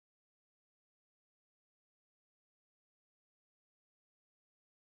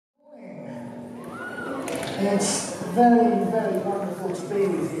It's very, very wonderful to be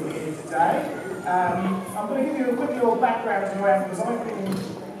with you here today. I'm going to give you a quick little background to who I am, because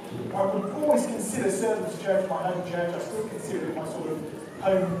I would always consider Servants Church my home church. I still consider it my sort of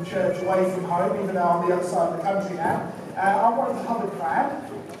home church away from home, even though I'm the other side of the country now. I'm one of the Hubbard clan,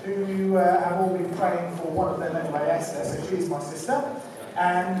 who have all been praying for one of them anyway, Esther, so she's my sister.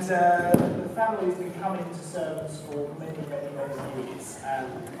 And the family's been coming to Servants for many, many, many years.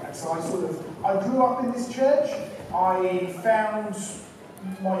 And so I grew up in this church. I found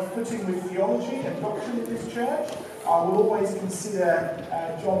my footing with theology and doctrine in this church. I will always consider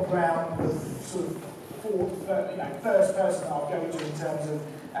John Brown the sort of first person I'll go to in terms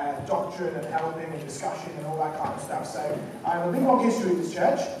of doctrine and helping and discussion and all that kind of stuff. So I have a big long history of this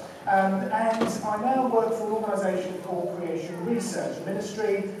church. And I now work for an organisation called Creation Research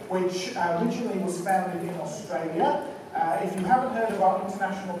Ministry, which originally was founded in Australia. If you haven't heard of our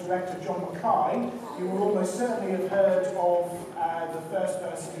International Director, John Mackay, you will almost certainly have heard of the first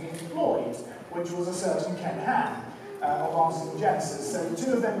person he employed, which was a certain Ken Ham of Arsenal Genesis. So the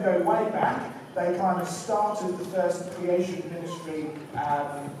two of them go way back. They kind of started the first creation ministry,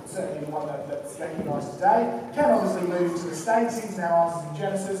 certainly the one that's recognised today. Ken obviously moved to the States, he's now Arsenal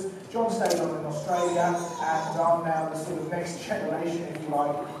Genesis. John stayed on in Australia, and I'm now the sort of next generation, if you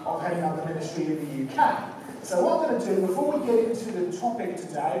like, of heading up the ministry in the UK. So what I'm going to do, before we get into the topic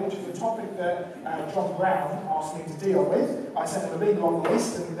today, which is the topic that John Brown asked me to deal with, I sent him a big long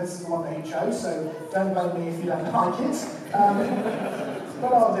list, and this is the one that he chose, so don't blame me if you don't like it.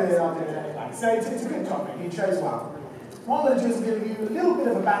 But I'll do it anyway. So it's a good topic, he chose well. What I'm going to do is give you a little bit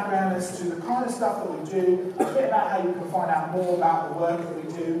of a background as to the kind of stuff that we do, a bit about how you can find out more about the work that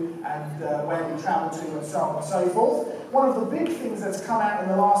we do and where we travel to and so on and so forth. One of the big things that's come out in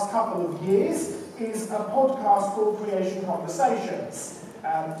the last couple of years is a podcast called Creation Conversations.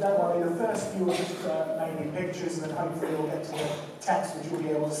 Don't worry, the first few are just mainly pictures, and then hopefully you'll get to the text, which you'll be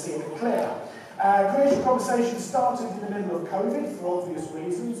able to see a bit clearer. Creation Conversations started in the middle of COVID for obvious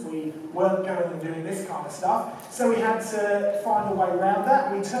reasons. We weren't going and doing this kind of stuff, so we had to find a way around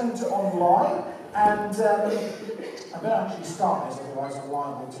that. We turned to online, and I better actually start this, otherwise I'm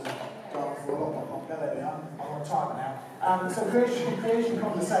liable to go on for a lot longer. There we are, I'm on timer now. So Creation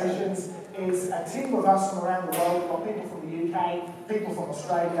Conversations is a team of us from around the world. We've got people from the UK, people from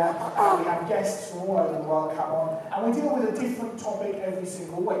Australia, we have guests from all over the world come on, and we deal with a different topic every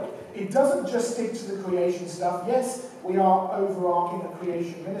single week. It doesn't just stick to the creation stuff. Yes, we are overarching the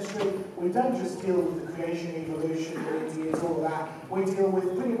creation ministry. We don't just deal with the creation, evolution, ideas, all of that. We deal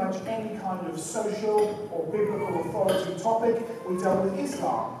with pretty much any kind of social or biblical authority topic. We dealt with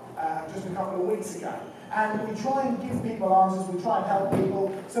Islam just a couple of weeks ago. And we try and give people answers, we try and help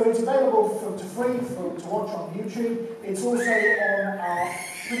people. So it's available for free to watch on YouTube. It's also on our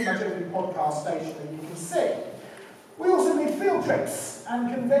pretty much every podcast station that you can see. We also need field trips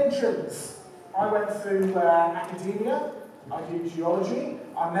and conventions. I went through academia, I did geology,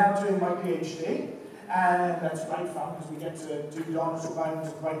 I'm now doing my PhD. And that's great fun because we get to do dinosaur bones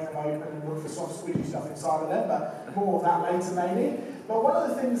and break them open and look for soft squidgy stuff inside of them, but more of that later maybe. But one of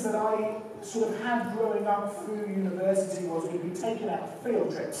the things that I sort of had growing up through university was we'd be taken out for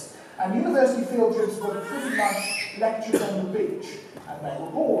field trips. And university field trips were pretty much lectures on the beach, and they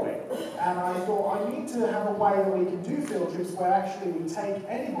were boring. And I thought, I need to have a way that we can do field trips where actually we take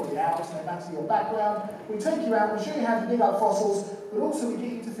anybody out, no matter your background, we take you out, we show you how to dig up fossils, but also we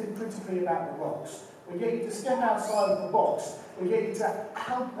get you to think critically about the rocks. We get you to step outside of the box. We get you to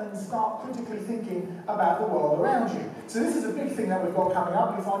help and start critically thinking about the world around you. So this is a big thing that we've got coming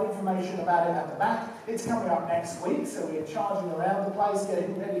up. You'll find information about it at the back. It's coming up next week, so we're charging around the place,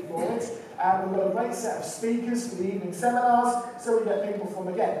 getting ready for it. We've got a great set of speakers for the evening seminars, so we get people from,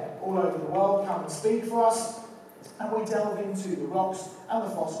 again, all over the world come and speak for us. And we delve into the rocks and the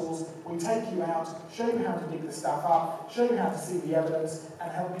fossils. We take you out, show you how to dig the stuff up, show you how to see the evidence,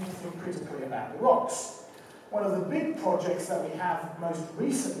 and help you to think critically about the rocks. One of the big projects that we have most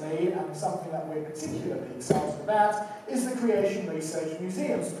recently, and something that we're particularly excited about, is the Creation Research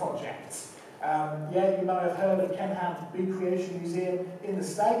Museums project. You might have heard of Ken Ham's big creation museum in the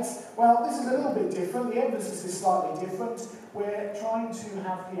States. Well, this is a little bit different. The emphasis is slightly different. We're trying to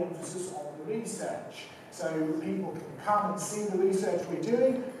have the emphasis on the research. So people can come and see the research we're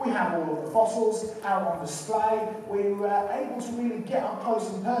doing. We have all of the fossils out on display. We were able to really get up close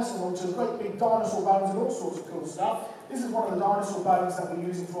and personal to great big dinosaur bones and all sorts of cool stuff. This is one of the dinosaur bones that we're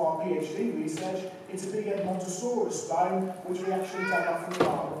using for our PhD research. It's a big Edmontosaurus bone, which we actually dug up from the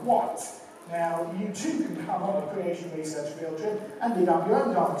Isle of Wight. Now, you too can come on a creation research field trip and dig up your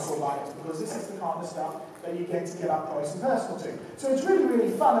own dinosaur bones, because this is the kind of stuff that you get to get up close and personal to. So it's really,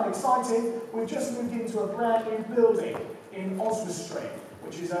 really fun and exciting. We've just moved into a brand new building in Oswestry,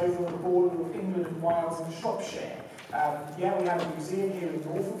 which is over on the border of England and Wales and Shropshire. Yeah, we had a museum here in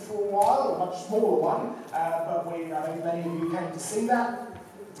Norfolk for a while, a much smaller one, but I know many of you came to see that.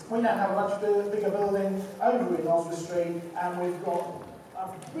 We now have a much bigger building over in Oswestry, and we've got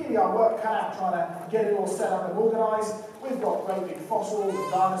really our work cut out trying to get it all set up and organised. We've got great big fossils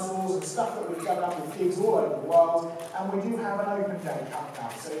and dinosaurs and stuff that we've done up with gigs all over the world, and we do have an open day coming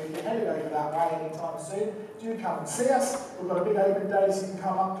up. So if you're headed over that way anytime soon, do come and see us. We've got a big open day so you can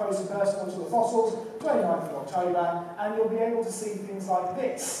come up close and personal to the fossils, 29th of October, and you'll be able to see things like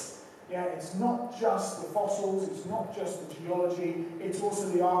this. Yeah, it's not just the fossils, it's not just the geology, it's also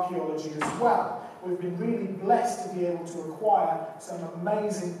the archaeology as well. We've been really blessed to be able to acquire some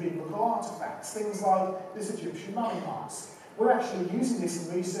amazing biblical artefacts, things like this Egyptian mummy mask. We're actually using this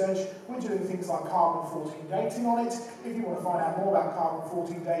in research. We're doing things like carbon-14 dating on it. If you want to find out more about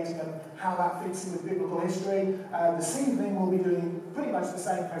carbon-14 dating and how that fits in with biblical history, this evening we'll be doing pretty much the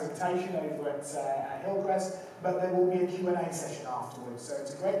same presentation over at Hillcrest, but there will be a Q&A session afterwards. So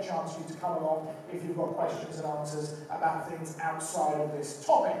it's a great chance for you to come along if you've got questions and answers about things outside of this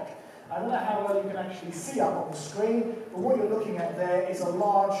topic. I don't know how well you can actually see up on the screen, but what you're looking at there is a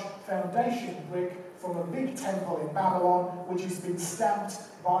large foundation brick from a big temple in Babylon, which has been stamped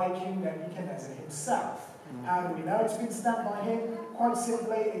by King Nebuchadnezzar himself. How do we know it's been stamped by him? Quite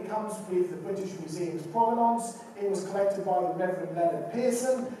simply, it comes with the British Museum's provenance. It was collected by the Reverend Leonard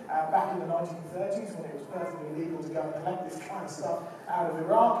Pearson back in the 1930s, when it was perfectly legal to go and collect this kind of stuff out of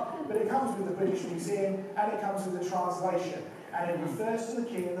Iraq. But it comes with the British Museum, and it comes with the translation. And it refers to the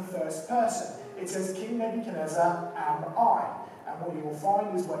king in the first person. It says, King Nebuchadnezzar, am I. And what you will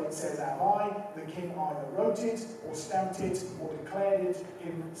find is when it says am I, the king either wrote it, or stamped it, or declared it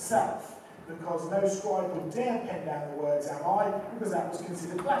himself. Because no scribe would dare pen down the words am I, because that was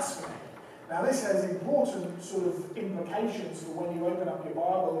considered blasphemy. Now this has important sort of implications for when you open up your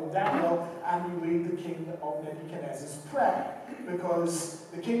Bible in Daniel and you read the king of Nebuchadnezzar's prayer. Because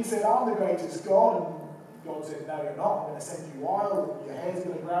the king said, I'm the greatest God, and God said, no, you're not. I'm going to send you wild, your hair's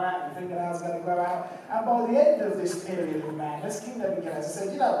going to grow out, your fingernails are going to grow out. And by the end of this period of madness, King Nebuchadnezzar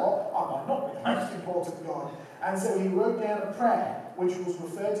said, you know what, I might not be the most important God. And so he wrote down a prayer, which was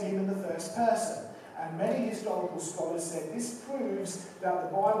referred to him in the first person. And many historical scholars said this proves that the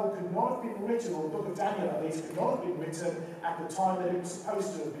Bible could not have been written, or the book of Daniel at least, could not have been written at the time that it was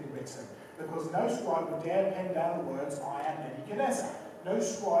supposed to have been written. Because no scribe would dare pen down the words, I am Nebuchadnezzar. No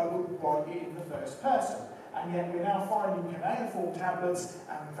scribe would write it in the first person. And yet we're now finding cuneiform tablets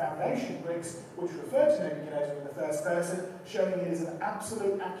and foundation bricks which refer to Nebuchadnezzar in the first person, showing it is an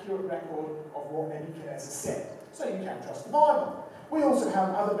absolute accurate record of what Nebuchadnezzar said. So you can trust the Bible. We also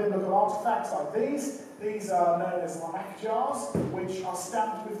have other biblical artifacts like these. These are known as lamach jars, which are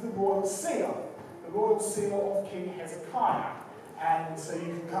stamped with the royal seal of King Hezekiah. And so you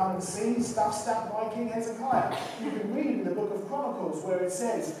can come and see stuff stamped by King Hezekiah. You can read in the book of Chronicles where it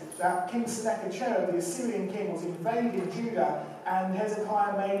says that King Sennacherib, the Assyrian king, was invading Judah, and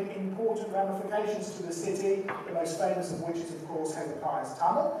Hezekiah made important ramifications to the city, the most famous of which is, of course, Hezekiah's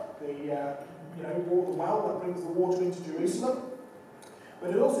tunnel, the well that brings the water into Jerusalem.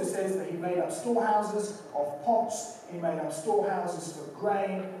 But it also says that he made up storehouses of pots, he made up storehouses for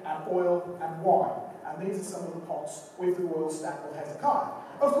grain and oil and wine. And these are some of the pots with the royal stamp of Hezekiah.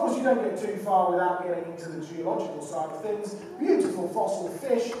 Of course, you don't get too far without getting into the geological side of things. Beautiful fossil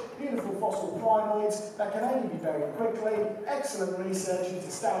fish, beautiful fossil crinoids that can only be buried quickly, excellent research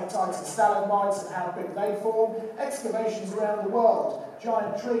into stalactites and stalagmites and how quick they form, excavations around the world,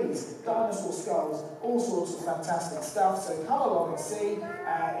 giant trees, dinosaur skulls, all sorts of fantastic stuff. So come along and see.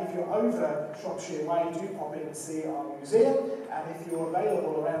 If you're over Shropshire Way, do pop in and see our museum. And if you're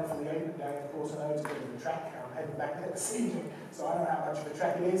available around for the open day, of course, I know it's a bit of a track. I'm heading back there this evening, so I don't know how much of a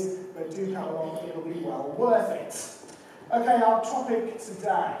track it is, but do come along, it'll be well worth it. Okay, our topic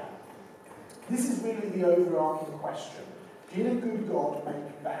today. This is really the overarching question. Did a good God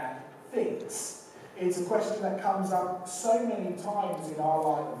make bad things? It's a question that comes up so many times in our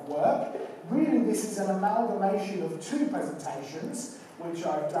line of work. Really, this is an amalgamation of two presentations, which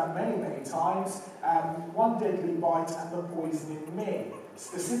I've done many, many times. One Deadly Bite and The Poison in Me.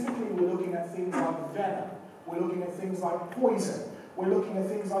 Specifically, we're looking at things like venom. We're looking at things like poison. We're looking at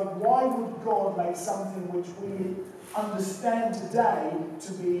things like, why would God make something which we understand today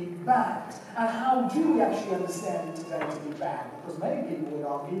to be bad? And how do we actually understand it today to be bad? Because many people would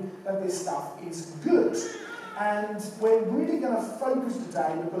argue that this stuff is good. And we're really going to focus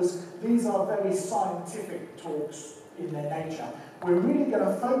today, because these are very scientific talks in their nature, we're really going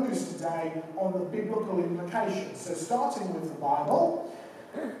to focus today on the biblical implications. So starting with the Bible,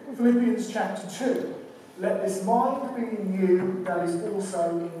 Philippians chapter 2. Let this mind be in you that is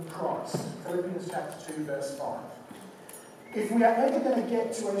also in Christ. Philippians chapter 2, verse 5. If we are ever going to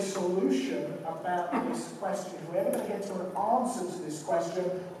get to a solution about this question, if we're ever going to get to an answer to this question,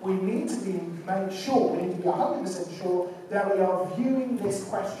 we need to be 100% sure that we are viewing this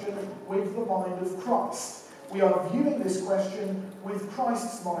question with the mind of Christ. We are viewing this question with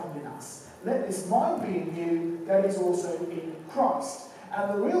Christ's mind in us. Let this mind be in you that is also in Christ. And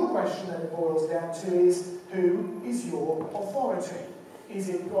the real question that it boils down to is, who is your authority? Is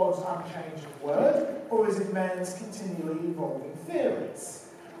it God's unchanging word, or is it man's continually evolving theories?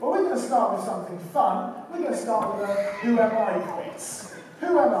 Well, we're going to start with something fun. We're going to start with a who am I quiz.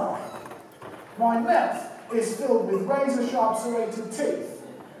 Who am I? My mouth is filled with razor-sharp serrated teeth.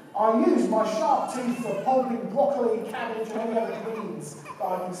 I use my sharp teeth for pulping broccoli, cabbage, and any other greens that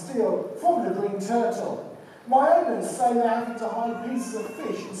I can steal from the green turtle. My owners say they're having to hide pieces of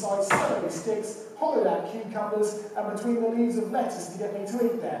fish inside celery sticks, hollowed out cucumbers, and between the leaves of lettuce to get me to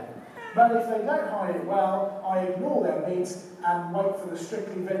eat them. But if they don't hide it well, I ignore their meat and wait for the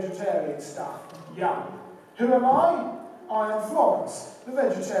strictly vegetarian stuff. Yum. Who am I? I am Florence, the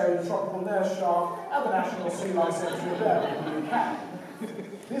vegetarian tropical nurse shark at the National Sea Life Centre in Birmingham, in the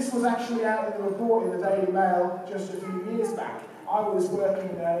UK. This was actually out in the report in the Daily Mail just a few years back. I was working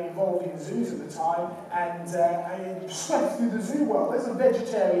involved in zoos at the time, and I swept through the zoo world. There's a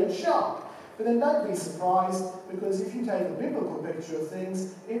vegetarian shark. But then don't be surprised, because if you take a biblical picture of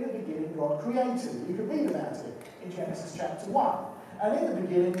things, in the beginning God created. You can read about it in Genesis chapter 1. And in the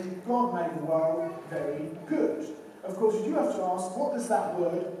beginning, God made the world very good. Of course, you do have to ask, what does that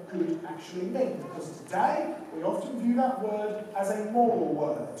word good actually mean? Because today, we often view that word as a moral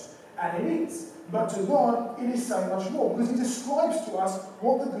word. And it is. But to God, it is so much more, because he describes to us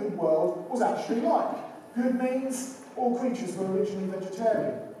what the good world was actually like. Good means all creatures were originally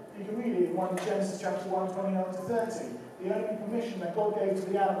vegetarian. You can read it in Genesis chapter 1, 29 to 30. The only permission that God gave to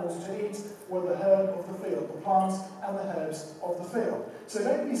the animals to eat were the herb of the field, the plants and the herbs of the field. So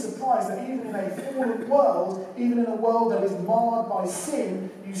don't be surprised that even in a fallen world, even in a world that is marred by sin,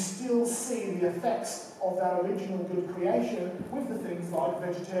 you still see the effects of that original good creation with the things like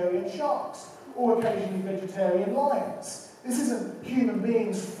vegetarian sharks, or occasionally vegetarian lions. This isn't human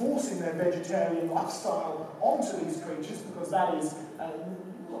beings forcing their vegetarian lifestyle onto these creatures, because that is an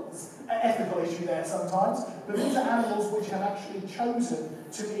ethical issue there sometimes, but these are animals which have actually chosen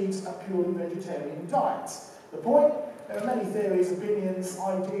to eat a purely vegetarian diet. The point, there are many theories, opinions,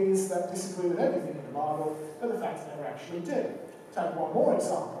 ideas that disagree with everything in the Bible, but the facts never actually do. Take one more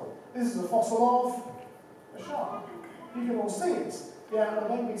example. This is a fossil of a shark. You can all see it. Yeah, and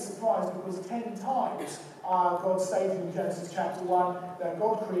don't be surprised, because 10 times God stated in Genesis chapter 1 that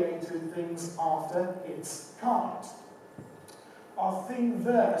God created things after its kind. Our theme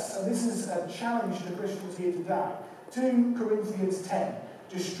verse, and this is a challenge to Christians here today, 2 Corinthians 10.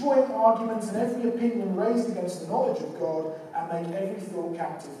 Destroying arguments and every opinion raised against the knowledge of God, and make every thought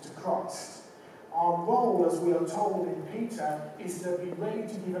captive to Christ. Our role, as we are told in Peter, is to be ready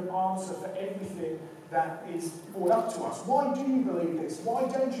to give an answer for everything that is brought up to us. Why do you believe this? Why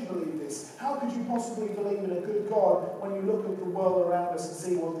don't you believe this? How could you possibly believe in a good God when you look at the world around us and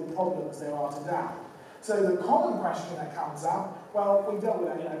see what the problems there are today? So the common question that comes up, well, we dealt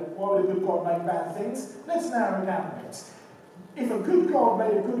with that, why would a good God make bad things? Let's narrow it down a bit. If a good God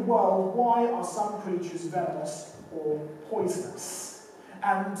made a good world, why are some creatures venomous or poisonous?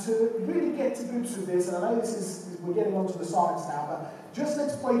 And to really get to grips with this, and I know we're getting onto the science now, but just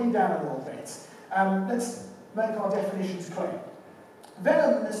let's break it down a little bit. Let's make our definitions clear.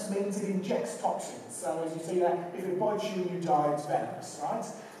 Venomous means it injects toxins. So as you see that, if it bites you, you die, it's venomous, right?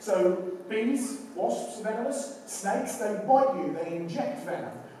 So bees, wasps are venomous. Snakes, they bite you, they inject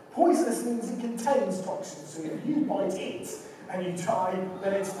venom. Poisonous means it contains toxins. So if you bite it and you die,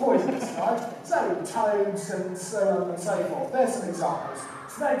 then it's poisonous, right? So toads and so on and so forth. There's some examples.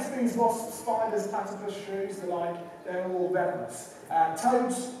 Snakes, bees, wasps, spiders, platypus, shrews, they're all venomous.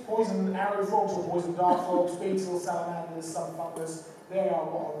 Toads, poison arrow frogs or poison dart frogs, beetles, salamanders, some fungus, they are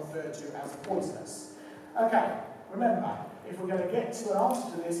what are referred to as poisonous. Okay, remember, if we're going to get to an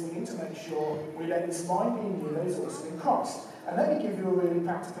answer to this, we need to make sure we let this mind be in you that is also in Christ. And let me give you a really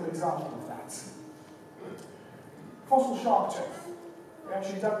practical example of that. Fossil shark tooth. We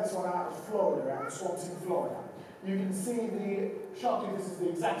actually dug this one out of Florida, out of the swamps in Florida. You can see the shark tooth, this is the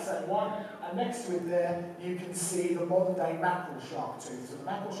exact same one, and next to it there, you can see the modern day mackerel shark tooth. So the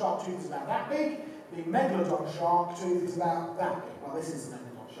mackerel shark tooth is about that big, The megalodon shark tooth is about that big. Well, this is a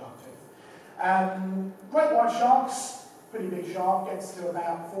megalodon shark tooth. Great white sharks, pretty big shark, gets to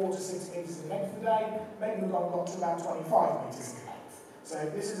about 4 to 6 metres in length today. Megalodon got to about 25 metres in length.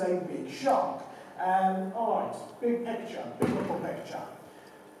 So this is a big shark. Alright, big picture, big little picture.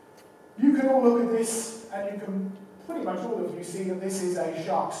 You can all look at this and you can, pretty much all of you see that this is a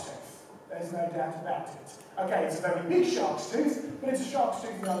shark's tooth. There's no doubt about it. Okay, it's a very big shark's tooth, but it's a shark's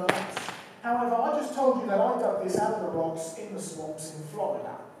tooth nonetheless. However, I just told you that I dug this out of the rocks in the swamps in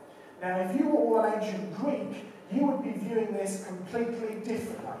Florida. Now, if you were all an ancient Greek, you would be viewing this completely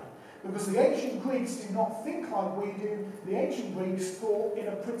differently. Because the ancient Greeks did not think like we do. The ancient Greeks thought in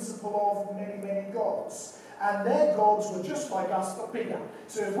a principle of many, many gods. And their gods were just like us, but bigger.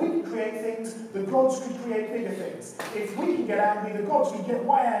 So if we can create things, the gods could create bigger things. If we can get angry, the gods can get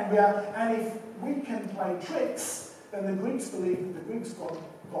way angrier. And if we can play tricks, then the Greeks believed that the Greeks'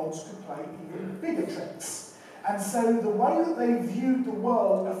 gods could play even bigger tricks. And so the way that they viewed the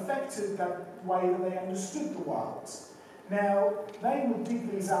world affected the way that they understood the world. Now, they would dig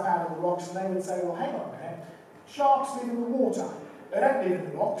these up out of the rocks and they would say, well, hang on a minute, sharks live in the water. They don't live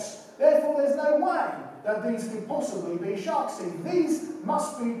in the rocks. Therefore, there's no way that these could possibly be shark's teeth. These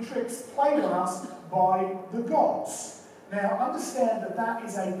must be tricks played on us by the gods. Now, understand that that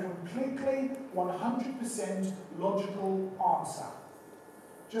is a completely 100% logical answer.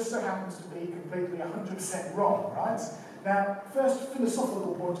 Just so happens to be completely 100% wrong, right? Now, first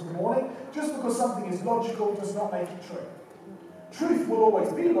philosophical point of the morning, just because something is logical does not make it true. Truth will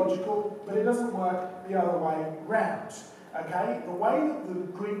always be logical, but it doesn't work the other way round. Okay? The way that the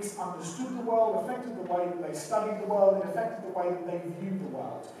Greeks understood the world affected the way that they studied the world, it affected the way that they viewed the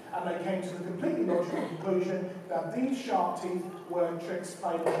world. And they came to the completely logical conclusion that these shark teeth were tricks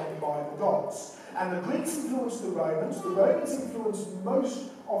played on them by the gods. And the Greeks influenced the Romans influenced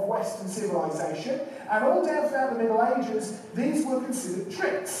most of Western civilization, and all down throughout the Middle Ages, these were considered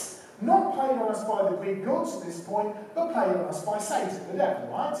tricks. Not played on us by the Greek gods at this point, but played on us by Satan, the devil,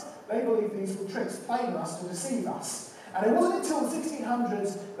 right? They believed these were tricks played on us to deceive us. And it wasn't until the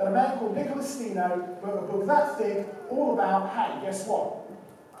 1600s that a man called Nicholas Steno wrote a book that thick all about, hey, guess what?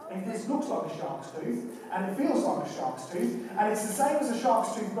 If this looks like a shark's tooth, and it feels like a shark's tooth, and it's the same as a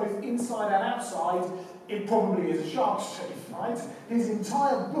shark's tooth both inside and outside, it probably is a shark's tooth, right? His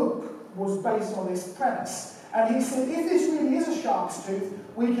entire book was based on this premise. And he said, if this really is a shark's tooth,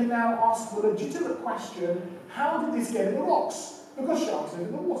 we can now ask the legitimate question, how did this get in the rocks? Because sharks live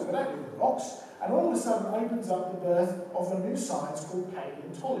in the water, they don't live in the rocks. And all of a sudden opens up the birth of a new science called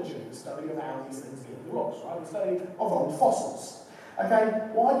paleontology, the study of how these things get in the rocks, right? The study of old fossils. Okay,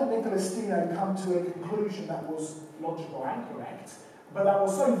 why did Nicholas Steno come to a conclusion that was logical and correct, but that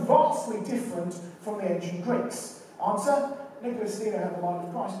was so vastly different from the ancient Greeks? Answer, Nicholas Steno had the mind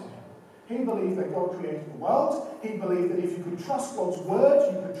of Christ in him. He believed that God created the world. He believed that if you could trust God's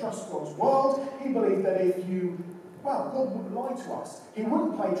word, you could trust God's world. He believed that if you, God wouldn't lie to us. He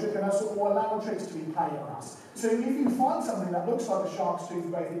wouldn't play trick on us or allow tricks to be played on us. So if you find something that looks like a shark's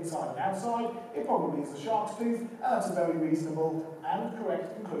tooth both inside and outside, it probably is a shark's tooth, and that's a very reasonable and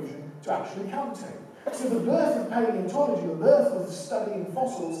correct conclusion to actually come to. So the birth of paleontology, the birth of studying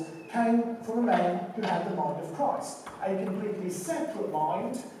fossils, came from a man who had the mind of Christ, a completely separate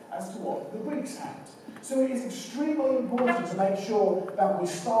mind as to what the Greeks had. So it is extremely important to make sure that we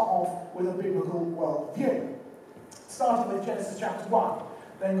start off with a biblical worldview. Starting with Genesis chapter 1.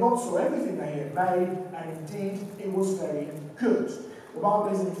 Then God saw everything they had made, and indeed it was very good. The Bible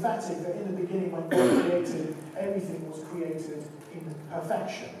is emphatic that in the beginning when God created, everything was created in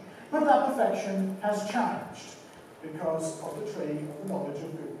perfection. But that perfection has changed because of the tree of the knowledge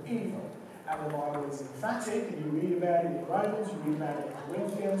of good and evil. And the Bible is emphatic, and you read about it in Romans, you read about it in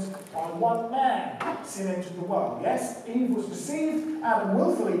Corinthians, by one man sin entered the world. Yes, Eve was deceived, Adam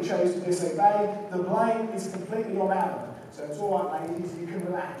willfully chose to disobey, the blame is completely on Adam. So it's all right, ladies, you can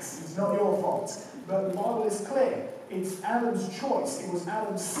relax, it's not your fault. But the Bible is clear, it's Adam's choice, it was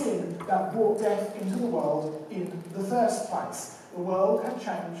Adam's sin that brought death into the world in the first place. The world had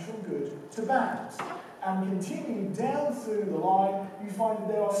changed from good to bad. And continuing down through the line, you find that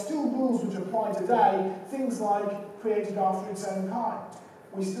there are still rules which apply today, things like created after its own kind.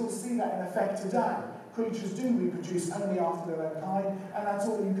 We still see that in effect today. Creatures do reproduce only after their own kind, and that's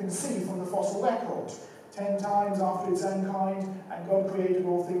all you can see from the fossil record. 10 times after its own kind, and God created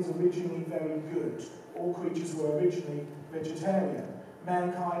all things originally very good. All creatures were originally vegetarian.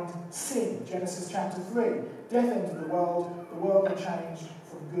 Mankind sinned, Genesis chapter 3. Death entered the world had changed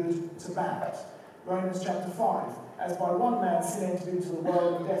from good to bad. Romans chapter 5. As by one man sin entered into the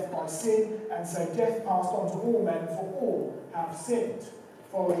world, and death by sin, and so death passed on to all men, for all have sinned.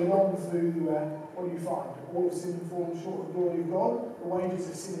 Following on through, what do you find? All of sin and fallen short of the glory of God. The wages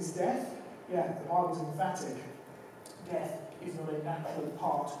of sin is death. Yeah, the Bible's emphatic. Death is not a natural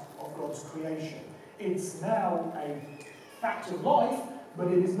part of God's creation. It's now a fact of life, but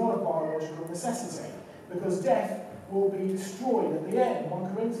it is not a biological necessity, because death will be destroyed at the end.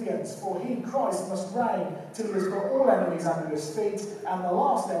 1 Corinthians, for he, Christ, must reign till he has got all enemies under his feet, and the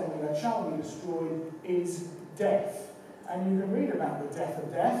last enemy that shall be destroyed is death. And you can read about the death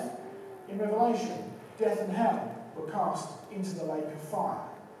of death in Revelation. Death and hell were cast into the lake of fire.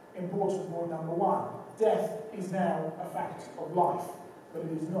 Important point number one. Death is now a fact of life, but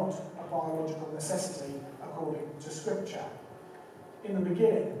it is not a biological necessity according to Scripture. In the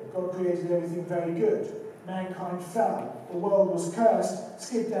beginning, God created everything very good. Mankind fell, the world was cursed,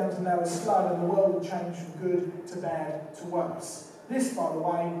 skipped down to Noah's flood, and the world would change from good to bad to worse. This, by the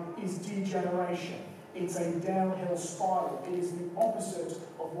way, is degeneration. It's a downhill spiral. It is the opposite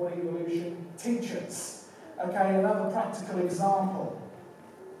of what evolution teaches. Okay, another practical example.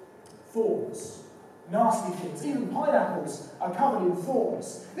 Thorns. Nasty things. Even pineapples are covered in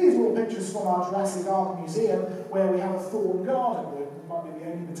thorns. These are all pictures from our Jurassic Ark Museum, where we have a thorn garden. We might be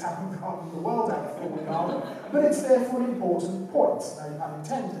the only botanical garden in the world to have a thorn garden, but it's there for an important point, no pun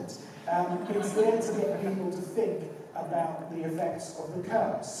intended. It's there to get people to think about the effects of the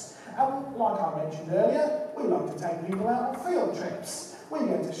curse. And like I mentioned earlier, we like to take people out on field trips. We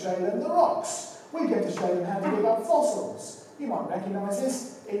get to show them the rocks. We get to show them how to dig up fossils. You might recognise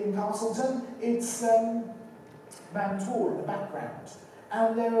this in Castleton. It's Mount Tor in the background.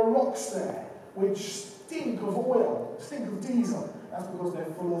 And there are rocks there which stink of oil, stink of diesel. That's because they're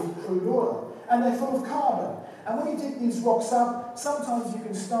full of crude oil. And they're full of carbon. And when you dig these rocks up, sometimes you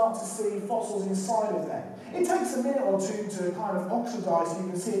can start to see fossils inside of them. It takes a minute or two to kind of oxidise so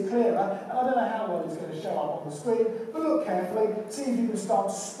you can see it clearer. And I don't know how well it's going to show up on the screen, but look carefully, see if you can start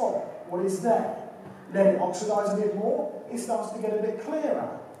to spot what is there. Let it oxidise a bit more, it starts to get a bit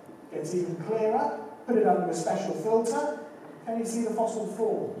clearer. Gets even clearer, put it under a special filter. Can you see the fossil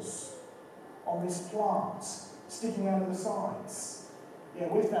forms on this plant sticking out of the sides? Yeah,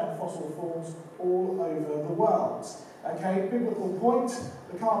 we've found fossil forms all over the world. Okay, biblical point,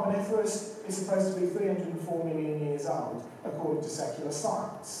 the Carboniferous is supposed to be 304 million years old, according to secular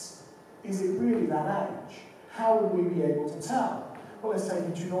science. Is it really that age? How would we be able to tell? Well, let's take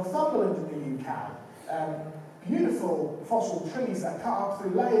you to Northumberland in the UK. Beautiful fossil trees that cut up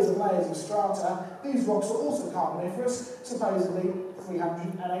through layers and layers of strata. These rocks are also Carboniferous, supposedly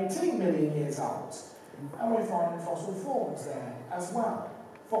 318 million years old. And we're finding fossil forms there as well.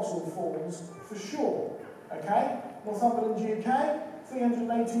 Fossil forms for sure. Okay? Northumberland, UK,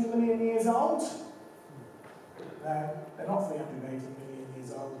 318 million years old. No, they're not 318 million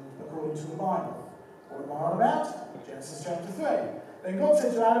years old according to the Bible. What am I on about? Genesis chapter 3. Then God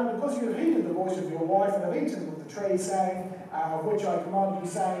said to Adam, because you have heeded the voice of your wife and have eaten of the tree, saying, of which I commanded you,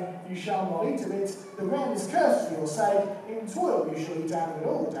 saying, you shall not eat of it, the ground is cursed for your sake, in toil you shall eat out of it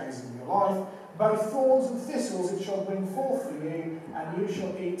all the days of your life. Both thorns and thistles it shall bring forth for you, and you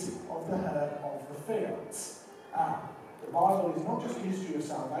shall eat of the herb of the fields. The Bible is not just a history of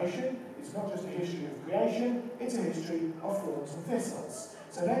salvation, it's not just a history of creation, it's a history of thorns and thistles.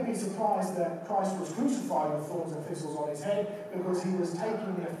 So don't be surprised that Christ was crucified with thorns and thistles on his head, because he was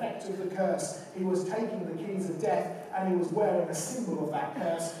taking the effect of the curse, he was taking the keys of death, and he was wearing a symbol of that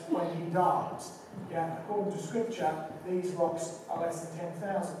curse when he died. Yeah, according to Scripture, these rocks are less than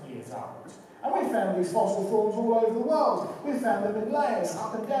 10,000 years old. And we found these fossil forms all over the world. We found them in layers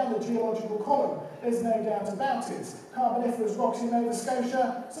up and down the geological column. There's no doubt about it. Carboniferous rocks in Nova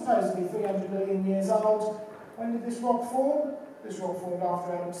Scotia, supposedly 300 million years old. When did this rock form? This rock formed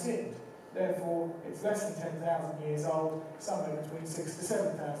after Adam sinned. Therefore, it's less than 10,000 years old, somewhere between 6,000 to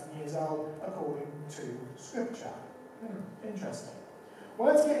 7,000 years old, according to Scripture. Interesting.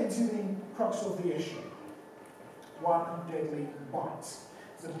 Well, let's get into the crux of the issue. One deadly bite.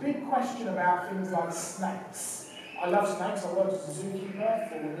 There's a big question about things like snakes. I love snakes. I worked as a zookeeper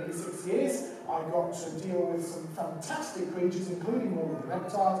for nearly 6 years. I got to deal with some fantastic creatures, including all of the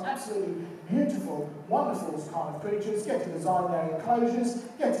reptiles. Absolutely beautiful, wonderful kind of creatures. Get to design their enclosures,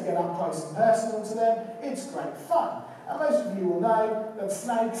 get to get up close and personal to them. It's great fun. And most of you will know that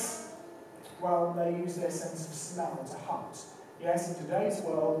snakes, well, they use their sense of smell to hunt. Yes, in today's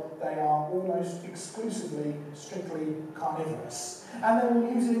world, they are almost exclusively, strictly carnivorous. And they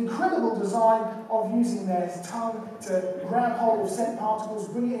will use an incredible design of using their tongue to grab hold of scent particles,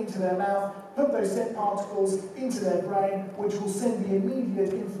 bring it into their mouth, put those scent particles into their brain, which will send the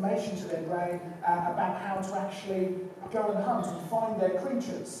immediate information to their brain about how to actually go and hunt and find their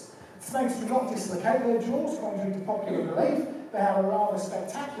creatures. Snakes do not dislocate their jaws, contrary to popular belief. They have a rather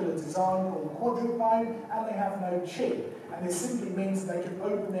spectacular design called the quadrupone, and they have no chin. And this simply means that they can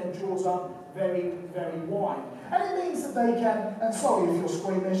open their jaws up very, very wide. And it means that they can, and sorry if you're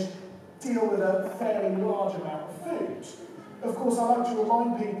squeamish, deal with a fairly large amount of food. Of course, I like to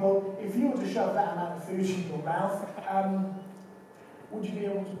remind people, if you were to shove that amount of food in your mouth, would you be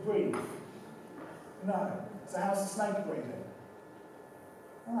able to breathe? No. So how's the snake breathing?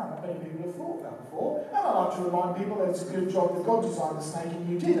 Not many people have thought that before. And I like to remind people that it's a good job that God designed the snake and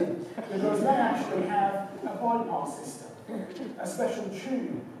you didn't. Because they actually have a bypass system, a special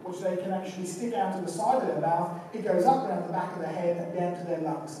tube which they can actually stick out to the side of their mouth. It goes up around the back of their head and down to their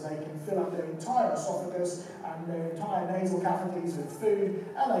lungs, so they can fill up their entire esophagus and their entire nasal cavities with food,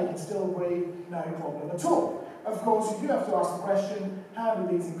 and they can still breathe, no problem at all. Of course, you do have to ask the question, how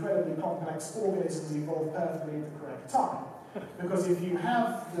do these incredibly complex organisms evolve perfectly at the correct time? Because if you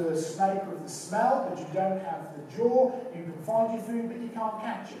have the snake with the smell, but you don't have the jaw, you can find your food, but you can't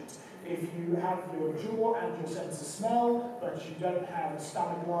catch it. If you have your jaw and your sense of smell, but you don't have a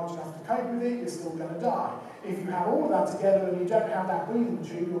stomach large enough to cope with it, you're still going to die. If you have all of that together and you don't have that breathing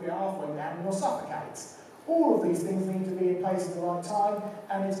tube, you'll get halfway down and you'll suffocate. All of these things need to be in place at the right time,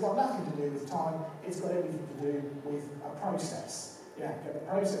 and it's got nothing to do with time, it's got everything to do with a process. Yeah, get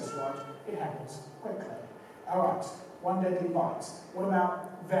the process right, it happens quickly. Alright, one deadly bite. What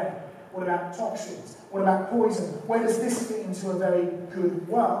about venom? What about toxins? What about poison? Where does this fit into a very good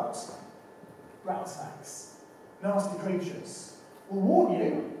world? Rattlesnakes. Nasty creatures. Will warn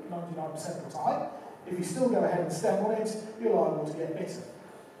you, 99% of the time, if you still go ahead and step on it, you're liable to get bitten.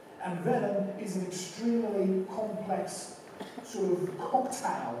 And venom is an extremely complex sort of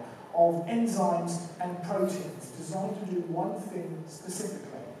cocktail of enzymes and proteins designed to do one thing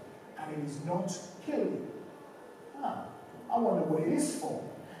specifically, and it is not kill you. I wonder what it is for.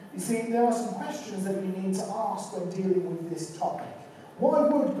 You see, there are some questions that you need to ask when dealing with this topic. Why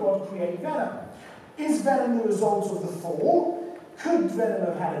would God create venom? Is venom the result of the fall? Could venom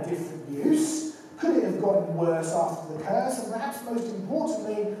have had a different use? Could it have gotten worse after the curse? And perhaps most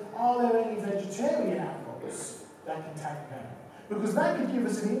importantly, are there any vegetarian animals that contain venom? Because that could give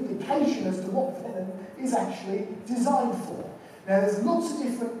us an indication as to what venom is actually designed for. Now, there's lots of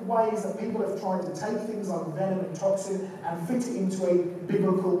different ways that people have tried to take things like venom and toxin and fit it into a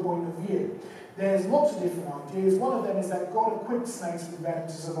biblical point of view. There's lots of different ideas. One of them is that God equipped snakes with venom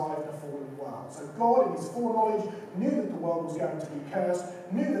to survive in a fallen world. So God, in his foreknowledge, knew that the world was going to be cursed,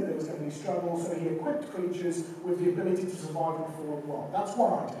 knew that there was going to be struggle, so he equipped creatures with the ability to survive in a fallen world. That's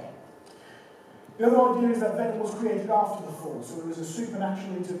one idea. The other idea is that venom was created after the fall, so it was a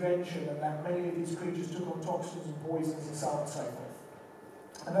supernatural intervention and that many of these creatures took on toxins and poisons and so on and so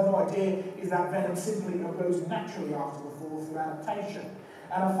forth. Another idea is that venom simply arose naturally after the fall through adaptation.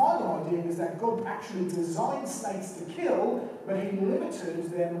 And a final idea is that God actually designed snakes to kill, but he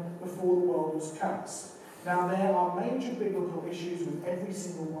limited them before the world was cursed. Now, there are major biblical issues with every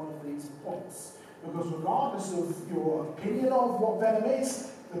single one of these points, because regardless of your opinion of what venom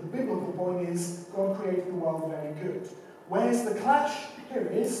is, the biblical point is God created the world very good. Where's the clash? Here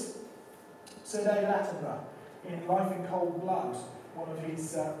it is. Sir David Attenborough, in Life in Cold Blood, one of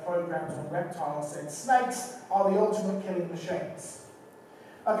his programs on reptiles, said snakes are the ultimate killing machines.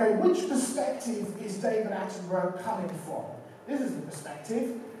 Okay, which perspective is David Attenborough coming from? This is the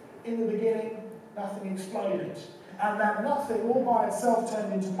perspective. In the beginning, nothing exploded. And that nothing all by itself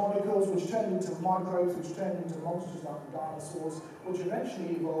turned into molecules, which turned into microbes, which turned into monsters like the dinosaurs, which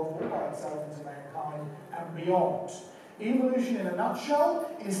eventually evolved all by itself into mankind and beyond. Evolution in a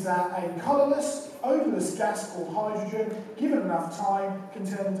nutshell is that a colourless, odourless gas called hydrogen, given enough time, can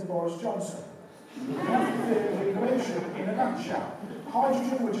turn into Boris Johnson. That's the theory of evolution in a nutshell.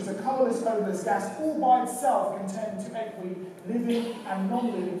 Hydrogen, which is a colourless, odourless gas, all by itself can turn into every living and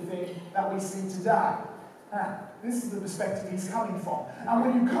non-living thing that we see today. Now, this is the perspective he's coming from. And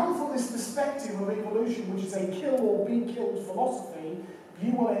when you come from this perspective of evolution, which is a kill or be killed philosophy,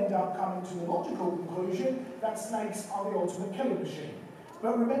 you will end up coming to the logical conclusion that snakes are the ultimate killing machine.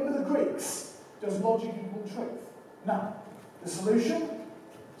 But remember the Greeks. Does logic equal truth? No. The solution?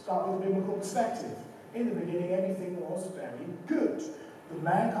 Start with a biblical perspective. In the beginning, everything was very good. When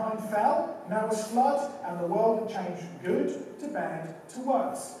mankind fell, Noah's flood, and the world had changed from good to bad to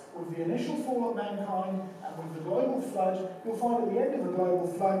worse. With the initial fall of mankind and with the global flood, you'll find at the end of the global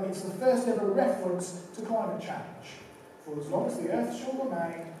flood, it's the first ever reference to climate change. For as long as the earth shall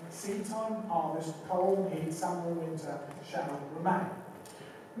remain, seed time, harvest, cold, heat, summer and winter shall remain.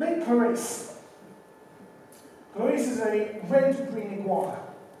 Meet Clarice. Clarice is a red-green iguana.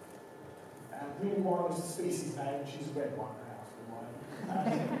 Green iguana is the species name, she's a red one now.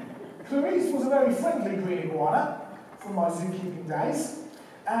 Clarice was a very friendly green iguana. from my zookeeping days,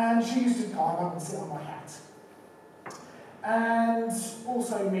 and she used to climb up and sit on my hat. And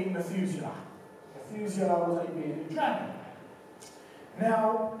also meet Methuselah. Methuselah was a bearded dragon.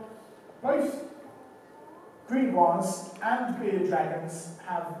 Now, both green iguanas and bearded dragons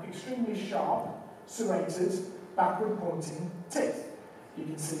have extremely sharp, serrated, backward-pointing teeth. You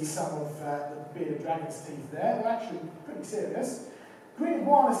can see some of the bearded dragon's teeth there. They're actually pretty serious. Green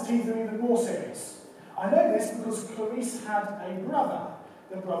iguana's teeth are even more serious. I know this because Clarice had a brother.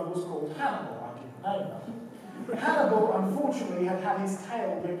 The brother was called Hannibal. I didn't know that. Hannibal, unfortunately, had had his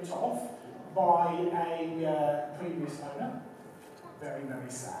tail ripped off by a previous owner. Very, very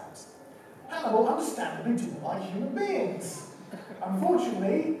sad. Hannibal understandably didn't like human beings.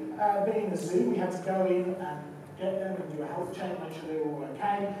 Unfortunately, being a zoo, we had to go in and get them and do a health check, make sure they were all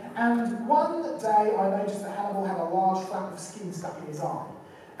okay. And one day I noticed that Hannibal had a large flap of skin stuck in his eye.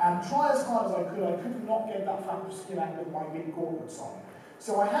 And try as hard as I could not get that flap of skin out with my big gauntlets on.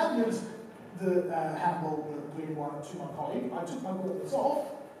 So I handed the Hannibal, the green one, to my colleague. I took my gauntlets off.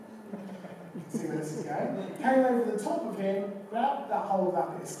 See where this is going. Came over the top of him, grabbed that whole of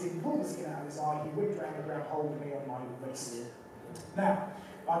that bit of skin, pulled the skin out of his eye, he whipped around and grabbed hold of me on my waist. Now,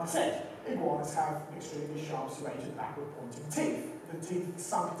 like I said, iguanas have extremely sharp, serrated, backward-pointing teeth. The teeth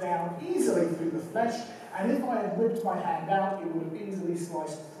sunk down easily through the flesh, and if I had whipped my hand out, it would have easily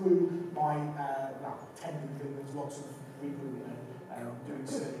sliced through my tendon fingers, lots of people, doing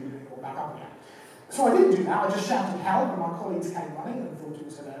surgery, doing it all back up again. So I didn't do that, I just shouted help, and my colleagues came running and thought it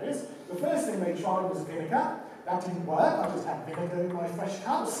was hilarious. The first thing they tried was vinegar. That didn't work, I just had vinegar in my fresh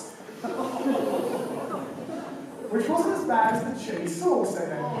cuts. Which wasn't as bad as the chili sauce they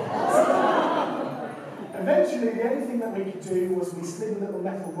then had. Eventually, the only thing that we could do was we slid a little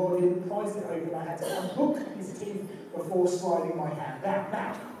metal rod in, prized it open, I had to unhook his teeth before sliding my hand down.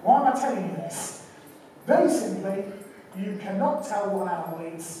 Now, why am I telling you this? Very simply, you cannot tell what an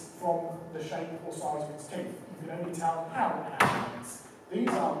animal eats from the shape or size of its teeth. You can only tell how an animal eats. These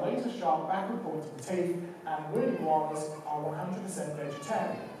are laser-sharp, backward-pointing teeth, and green iguanas are 100%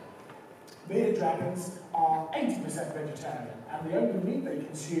 vegetarian. Bearded dragons are 80% vegetarian, and the only meat they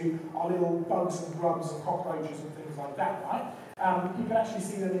consume are little bugs and grubs and cockroaches and things like that, right? You can actually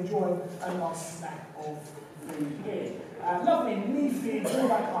see them enjoying a nice snack of food here. Lovely leafy, all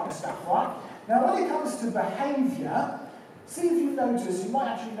that kind of stuff, right? Now, when it comes to behaviour, see if you notice, you might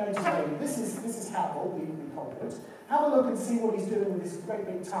actually notice maybe, this is Hannibal, we call it. Have a look and see what he's doing with this great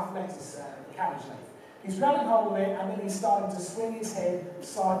big tough lettuce, cabbage leaf. He's grabbing hold of it and then he's starting to swing his head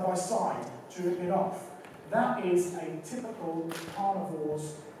side by side to rip it off. That is a typical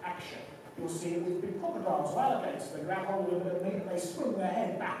carnivore's action. You'll see it with big crocodiles or alligators. They grab hold of a bit of meat and they swing their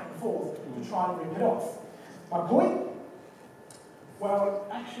head back and forth to try and rip it off. My point? Well,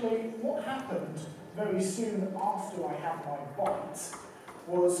 actually, what happened very soon after I had my bite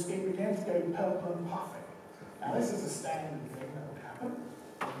was it began to go purple and puffy. Now, this is a standard thing that would happen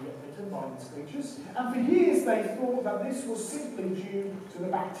when you get bitten by these creatures. And for years, they thought that this was simply due to the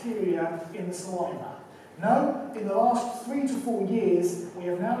bacteria in the saliva. No, in the last 3 to 4 years, we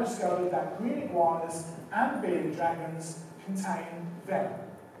have now discovered that green iguanas and bearded dragons contain venom.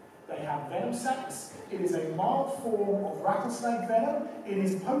 They have venom sacs. It is a mild form of rattlesnake venom. It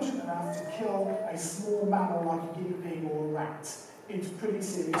is potent enough to kill a small mammal like a guinea pig or a rat. It's pretty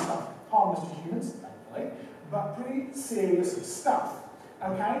serious stuff. Harmless to humans, thankfully, but pretty serious stuff.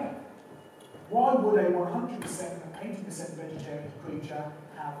 Okay? Why would a 100% and 80% vegetarian creature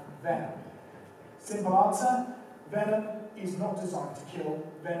have venom? Simple answer, venom is not designed to kill,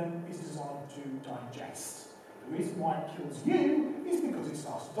 venom is designed to digest. The reason why it kills you is because it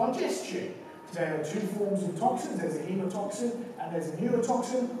starts to digest you. There are 2 forms of toxins, there's a hemotoxin and there's a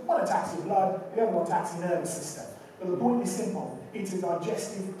neurotoxin. One attacks your blood, the other one attacks your nervous system. But the point is simple, it's a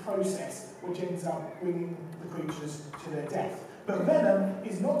digestive process which ends up bringing the creatures to their death. But venom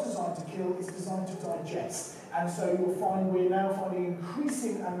is not designed to kill, it's designed to digest. And so you'll find we're now finding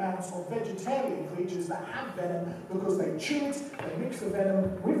increasing amounts of vegetarian creatures that have venom because they chew it, they mix the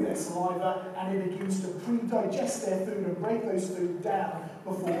venom with their saliva, and it begins to pre-digest their food and break those food down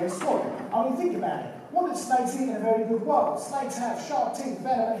before they swallow. I mean, think about it. What did snakes eat in a very good world? Snakes have sharp teeth,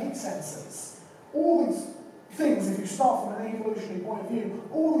 venom, and heat sensors. All these things, if you start from an evolutionary point of view,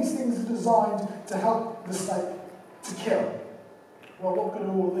 all these things are designed to help the snake to kill. Well, what good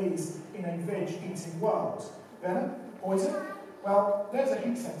are all these in a veg-eating world? Venom? Poison? Well, there's a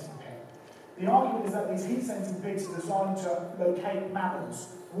heat-sensing pig. The argument is that these heat-sensing pigs are designed to locate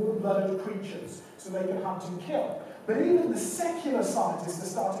mammals, warm-blooded creatures, so they can hunt and kill. But even the secular scientists are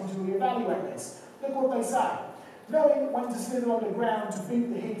starting to reevaluate this. Look what they say. Knowing when to slither underground to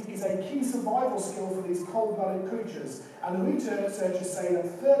beat the heat is a key survival skill for these cold-blooded creatures, and the researchers say that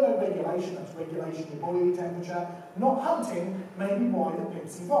thermoregulation, that's regulation of body temperature, not hunting, may be why the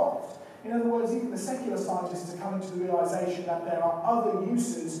pips evolved. In other words, even the secular scientists are coming to the realization that there are other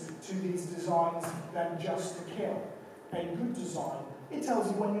uses to these designs than just to kill. A good design, it tells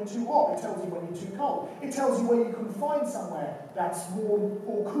you when you're too hot, it tells you when you're too cold, it tells you where you can find somewhere that's warm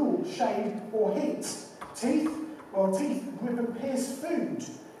or cool, shade or heat. Teeth, well, teeth grip and pierce food.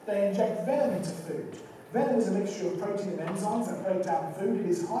 They inject venom into food. Venom is a mixture of protein and enzymes that break down food. It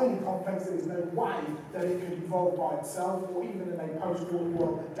is highly complex. There is no way that it could evolve by itself or even in a post-war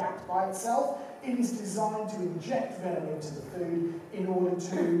world adapt by itself. It is designed to inject venom into the food in order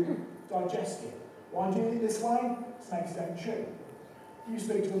to digest it. Why do it this way? Snakes don't chew. You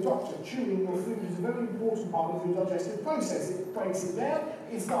speak to a doctor, chewing your food is a very important part of your digestive process. It breaks it down,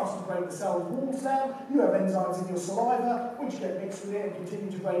 it starts to break the cell walls down, you have enzymes in your saliva which get mixed with it and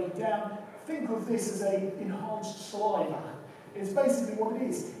continue to break it down. Think of this as an enhanced saliva. It's basically what it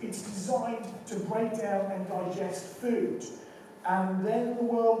is. It's designed to break down and digest food. And then the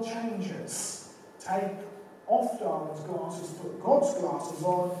world changes. Take off Darwin's glasses, put God's glasses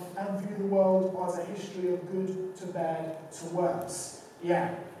on, and view the world as a history of good to bad to worse.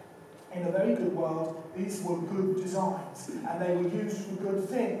 Yeah, in a very good world, these were good designs, and they were used for good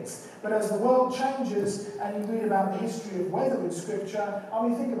things. But as the world changes, and you read about the history of weather in Scripture, I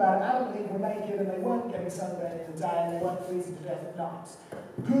mean, think about it, Adam and Eve were naked, and they weren't getting sunburned in the day, and they weren't freezing to death at night.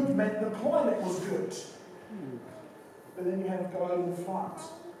 Good meant the climate was good. But then you have global flood.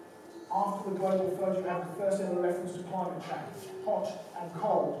 After the global flood, you have the first ever reference to climate change. Hot and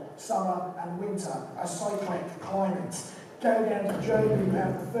cold, summer and winter, a cyclic climate. Go down to Job, you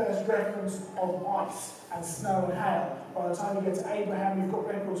have the first reference of ice and snow and hail. By the time you get to Abraham, you've got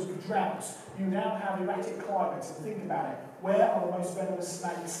records of droughts. You now have erratic climates. And think about it. Where are the most venomous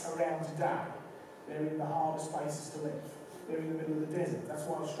snakes around today? They're in the hardest places to live. They're in the middle of the desert. That's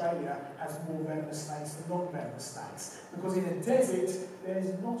why Australia has more venomous snakes than non-venomous snakes. Because in a desert,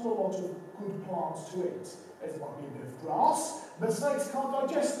 there's not a lot of good plants to eat. There's might be a bit of grass, but snakes can't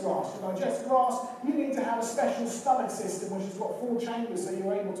digest grass. To digest grass, you need to have a special stomach system which has got 4 chambers so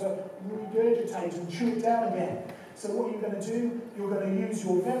you're able to regurgitate and chew it down again. So what you're going to do, you're going to use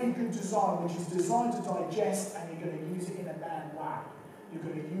your very good design, which is designed to digest, and you're going to use it in a bad way. You're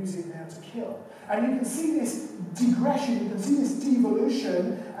going to use it now to kill. And you can see this digression, you can see this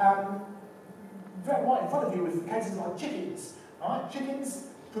devolution right in front of you with cases like chickens. Right? Chickens,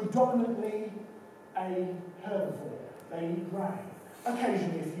 predominantly a herbivore. They eat grain.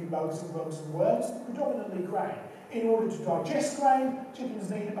 Occasionally a few bugs and grubs and worms, predominantly grain. In order to digest grain, chickens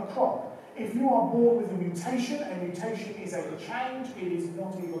need a crop. If you are born with a mutation is a change, it is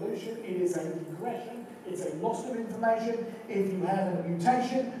not evolution, it is a regression, it's a loss of information. If you have a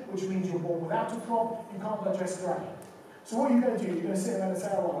mutation, which means you're born without a crop, you can't digest grain. So what are you going to do? You're going to sit around and say,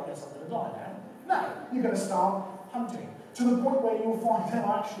 oh, well, I guess I'm going to die now. No, you're going to start hunting. To the point where you'll find there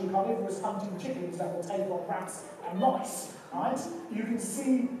are actually carnivorous hunting chickens that will take on rats and mice. Right? You can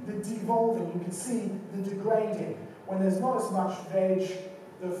see the devolving, you can see the degrading. When there's not as much veg,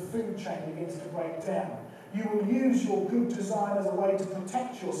 the food chain begins to break down. You will use your good design as a way to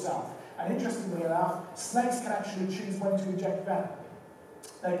protect yourself. And interestingly enough, snakes can actually choose when to inject venom.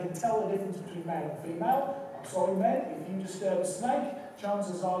 They can tell the difference between male and female. I'm sorry, men, if you disturb a snake,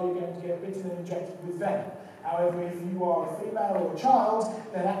 chances are you're going to get bitten and injected with venom. However, if you are a female or a child,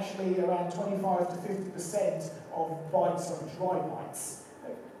 then actually around 25 to 50% of bites are dry bites.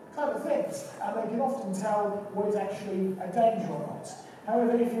 They're clever things, and they can often tell what is actually a danger or not.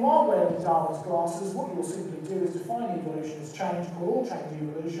 However, if you are wearing Darwin's glasses, what you'll simply do is define evolution as change, call all change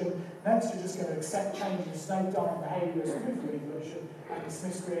evolution. Next, you're just going to accept change in snake diet behaviour as good for evolution and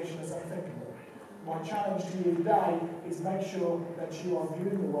dismiss creation as unthinkable. My challenge to you today is make sure that you are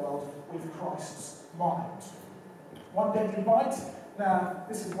viewing the world with Christ's mind. One deadly bite. Now,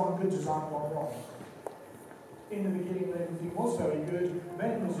 this is one good design, one wrong. In the beginning, when everything was very good,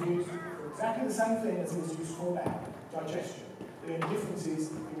 venom was used for exactly the same thing as it is used for now, digestion. The only difference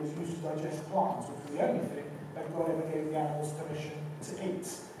is it was used to digest plants, which was the only thing that God ever gave the animals permission to eat.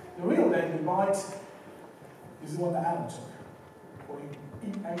 The real deadly bite is the one that Adam took. When he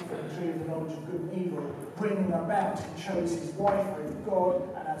ate from the tree of the knowledge of good and evil, bringing about, he chose his wife over God,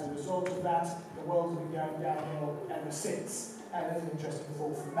 and as a result of that, the world has been going downhill ever since. And there's an interesting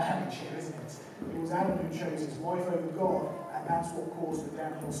thought from marriage here, isn't it? It was Adam who chose his wife over God, and that's what caused the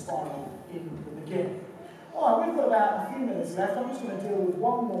downhill spiral in the beginning. Alright, we've got about a few minutes left. I'm just going to deal with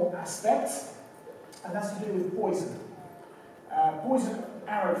one more aspect, and that's to do with poison. Poison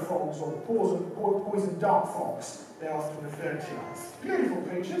arrow frogs or poison dart frogs, they're often referred to as. Beautiful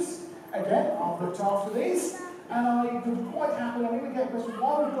creatures. Again, I've looked after these, and I could quite happily, I mean, we get the question,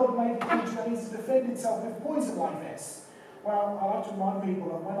 why would God make a creature that needs to defend itself with poison like this? Well, I like to remind people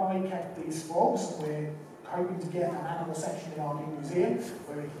that when I kept these frogs, and we're hoping to get an animal section in our new museum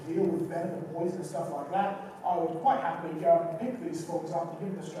where we can deal with venom and poison and stuff like that, I would quite happily go and pick these frogs up and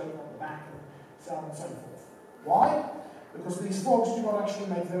give them a stroke on the back and so on and so forth. Why? Because these frogs do not actually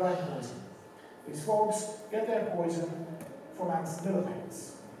make their own poison. These frogs get their poison from ants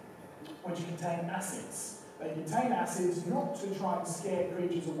millipedes, which contain acids. They contain acids not to try and scare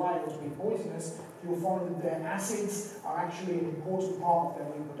creatures away or to be poisonous. You'll find that their acids are actually an important part of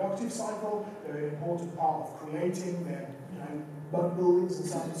their reproductive cycle. They're an important part of creating their bone buildings and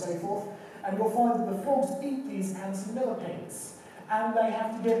so on and so forth. And you'll find that the frogs eat these ants and millipedes, and they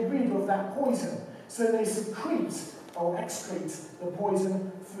have to get rid of that poison. So they secrete or excrete the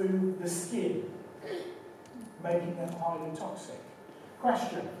poison through the skin, making them highly toxic.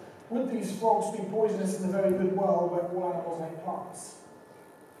 Question: would these frogs be poisonous in the very good world where all animals ate plants?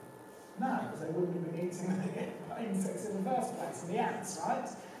 No, because they wouldn't have been eating the insects in the first place, and the ants, right?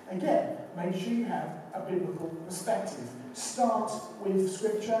 Again, make sure you have a biblical perspective. Start with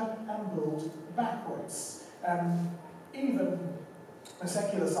Scripture and build backwards. Even the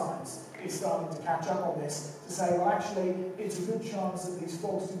secular science is starting to catch up on this to say, well, actually, it's a good chance that these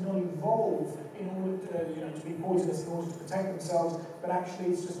frogs did not evolve in order to be poisonous in order to protect themselves, but actually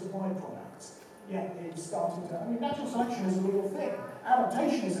it's just a byproduct. Yeah, it's starting to. I mean, natural selection is a real thing.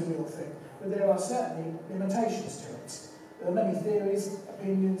 Adaptation is a real thing, but there are certainly limitations to it. There are many theories,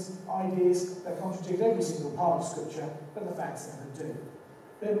 opinions, ideas that contradict every single part of Scripture, but the facts never do.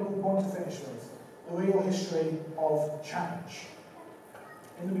 Biblical point to finish with: the real history of change.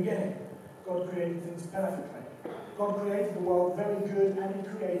 In the beginning, God created things perfectly. God created the world very good, and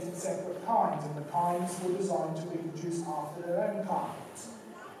He created separate kinds, and the kinds were designed to reproduce after their own kinds.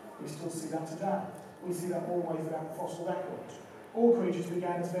 We still see that today. We see that all the way throughout the fossil record. All creatures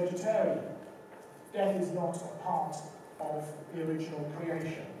began as vegetarian. Death is not a part of the original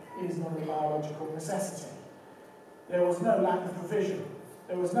creation. It is not a biological necessity. There was no lack of provision.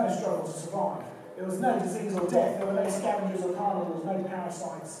 There was no struggle to survive. There was no disease or death. There were no scavengers or carnivores, no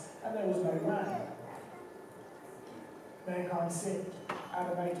parasites, and there was no rain. Mankind sinned.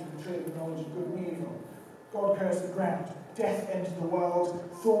 Adam ate of the tree of the knowledge of good and evil. God cursed the ground. Death entered the world.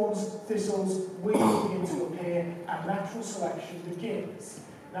 Thorns, thistles, weeds begin to appear, and natural selection begins.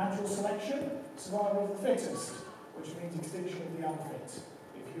 Natural selection, survival of the fittest, which means extinction of the unfit.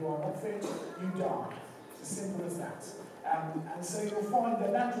 If you are not fit, you die. It's as simple as that. And so you'll find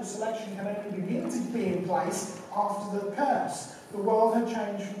that natural selection can only begin to be in place after the curse. The world had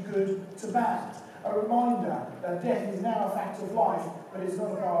changed from good to bad. A reminder that death is now a fact of life, but it's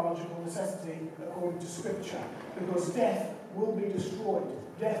not a biological necessity according to Scripture, because death will be destroyed.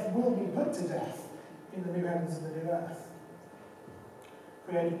 Death will be put to death in the new heavens and the new earth.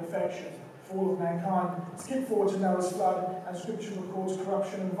 Created perfection, fall of mankind. Skip forward to Noah's flood, and Scripture records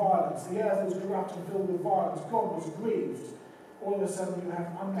corruption and violence. The earth was corrupt and filled with violence. God was grieved. All of a sudden you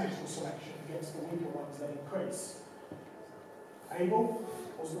have unnatural selection against the weaker ones that increase. Abel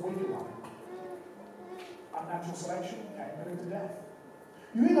was the weaker one. Unnatural selection came put him to death.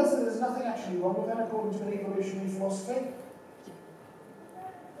 You realise that there's nothing actually wrong with that according to an evolutionary philosophy?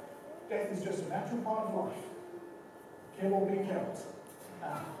 Death is just a natural part of life. Kill or be killed.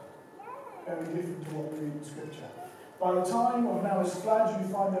 Very different to what we read in Scripture. By the time of Noah's flood, you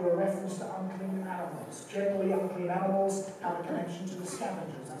find there a reference to unclean animals. Generally, unclean animals have a connection to the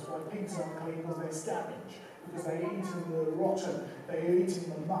scavengers. That's why pigs are unclean, because they scavenge. Because they're eating the rotten, they're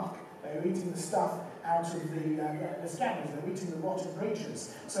eating the muck, they're eating the stuff out of the scavengers, they're eating the rotten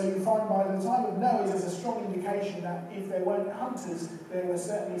creatures. So you find by the time of Noah, there's a strong indication that if there weren't hunters, there were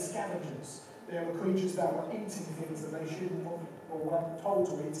certainly scavengers. There were creatures that were eating things that they shouldn't or weren't told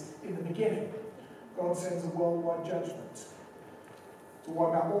to eat in the beginning. God sends a worldwide judgment to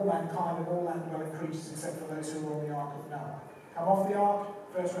wipe out all mankind and all land-dwelling creatures except for those who were on the ark of Noah. Come off the ark,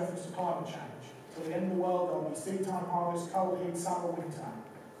 first reference to climate change. Till the end of the world, there will be seed time, harvest, cold, heat, summer, winter,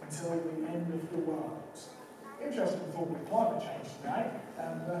 until the end of the world. Interesting thought with climate change today,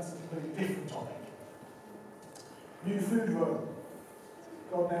 and that's a completely different topic. New food room.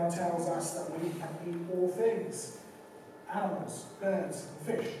 God now tells us that we can eat all things. Animals, birds,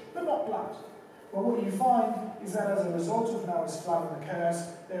 and fish, but not blood. But what you find is that as a result of Noah's flood and the curse,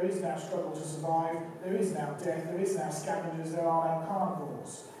 there is now struggle to survive, there is now death, there is now scavengers, there are now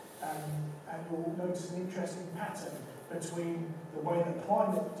carnivores. And you'll notice an interesting pattern between the way that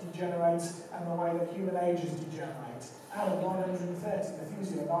climate degenerates and the way that human ages degenerate. Adam 930,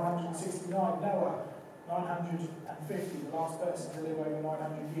 Methuselah 969, Noah 950, the last person to live over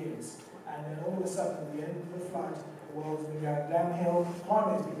 900 years. And then all of a sudden, at the end of the flood, the world's been going downhill,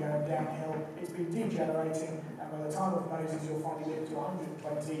 climate's been going downhill, it's been degenerating, and by the time of Moses, you'll find he lived to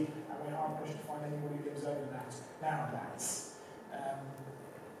 120, and we're hard pushed to find anybody who lives over that nowadays.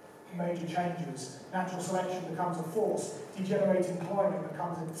 Major changes. Natural selection becomes a force. Degenerating climate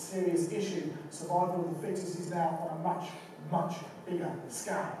becomes a serious issue. Survival of the fittest is now on a much, much bigger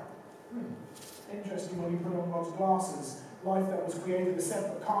scale. Interesting when you put on God's glasses. Life that was created as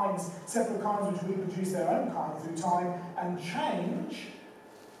separate kinds which reproduce their own kind through time, and change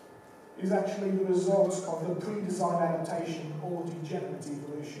is actually the result of the pre-designed adaptation or degenerate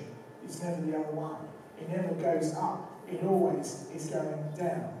evolution. It's never the other one. It never goes up. It always is going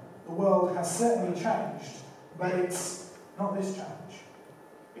down. The world has certainly changed, but it's not this change.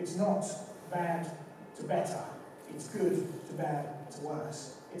 It's not bad to better. It's good to bad to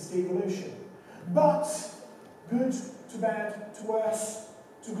worse. It's devolution. But good to bad to worse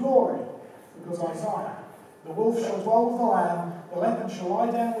to glory. Because Isaiah, the wolf shall dwell with the lamb, the leopard shall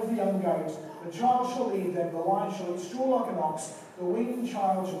lie down with the young goat, the child shall lead them, the lion shall eat straw like an ox, the weaned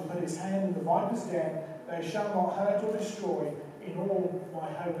child shall put his hand in the viper's den, they shall not hurt or destroy in all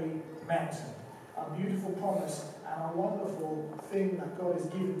my holy mountain. A beautiful promise and a wonderful thing that God has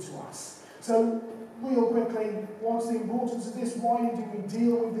given to us. So, real quickly, what's the importance of this? Why do we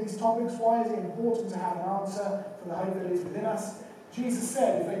deal with these topics? Why is it important to have an answer for the hope that is within us? Jesus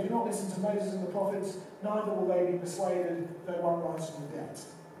said, if they do not listen to Moses and the prophets, neither will they be persuaded, though one rise from the dead.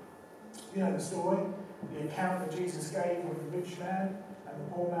 You know the story, the account that Jesus gave of the rich man and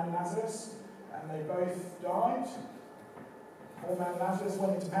the poor man Lazarus, and they both died. Poor man Lazarus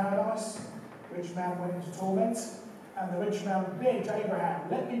went into paradise, rich man went into torment, and the rich man begged Abraham,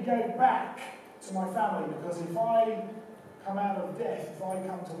 let me go back to my family, because if I come out of death, if I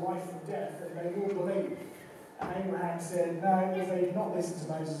come to life from death, then they will believe. And Abraham said, no, if they do not listen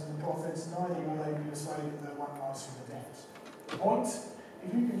to Moses and the prophets, neither will they be persuaded that one rise from the dead. The point,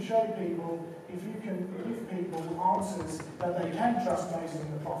 if you can show people, if you can give people answers that they can trust Moses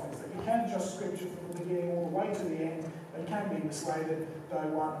and the prophets, that you can trust Scripture from the beginning all the way to the end, they can be persuaded, though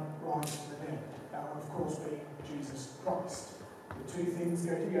one rise from the dead. That will, of course, be Jesus Christ. The two things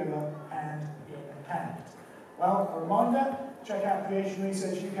go together hand in hand. Well, a reminder, check out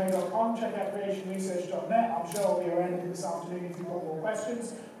creationresearchuk.com, check out creationresearch.net. I'm sure I'll be around this afternoon if you've got more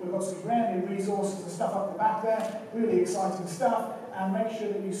questions. We've got some brand new resources and stuff up the back there, really exciting stuff. And make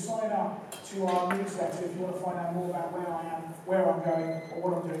sure that you sign up to our newsletter if you want to find out more about where I am, where I'm going, or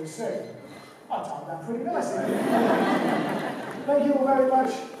what I'm doing soon. I timed that pretty nicely. Thank you all very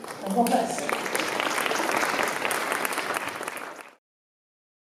much, and God bless.